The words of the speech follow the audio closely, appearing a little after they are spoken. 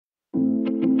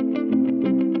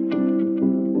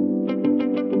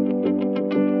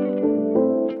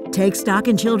Take Stock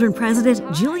in Children President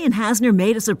Jillian Hasner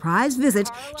made a surprise visit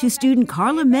to student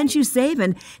Karla Menchu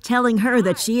Saban, telling her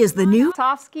that she is the new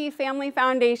Tofsky Family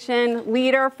Foundation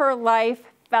Leader for Life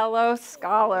Fellow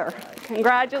Scholar.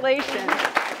 Congratulations.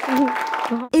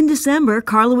 In December,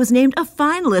 Karla was named a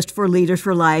finalist for Leaders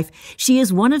for Life. She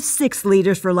is one of 6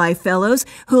 Leaders for Life fellows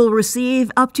who will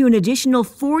receive up to an additional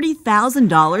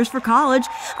 $40,000 for college,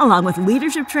 along with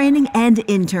leadership training and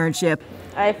internship.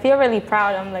 I feel really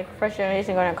proud. I'm like first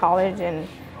generation going to college and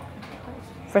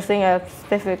pursuing a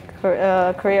specific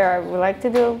career I would like to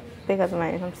do. Because I'm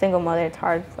a single mother, it's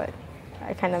hard, but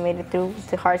I kind of made it through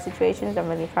the hard situations. I'm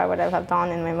really proud of what I have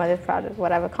done, and my mother's proud of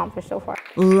what I've accomplished so far.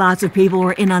 Lots of people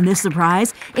were in on this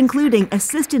surprise, including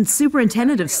Assistant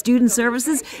Superintendent of Student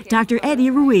Services, Dr.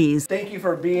 Eddie Ruiz. Thank you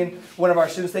for being one of our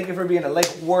students. Thank you for being a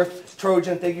Lake Worth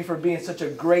Trojan. Thank you for being such a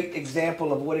great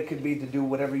example of what it could be to do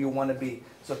whatever you want to be.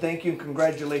 So thank you and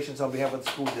congratulations on behalf of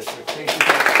the school district. Thank you.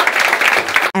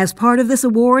 As part of this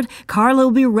award, Karla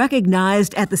will be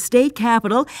recognized at the state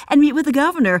capitol and meet with the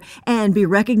governor and be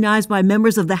recognized by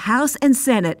members of the House and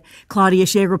Senate. Claudia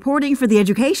Shea reporting for the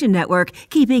Education Network,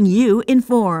 keeping you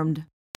informed.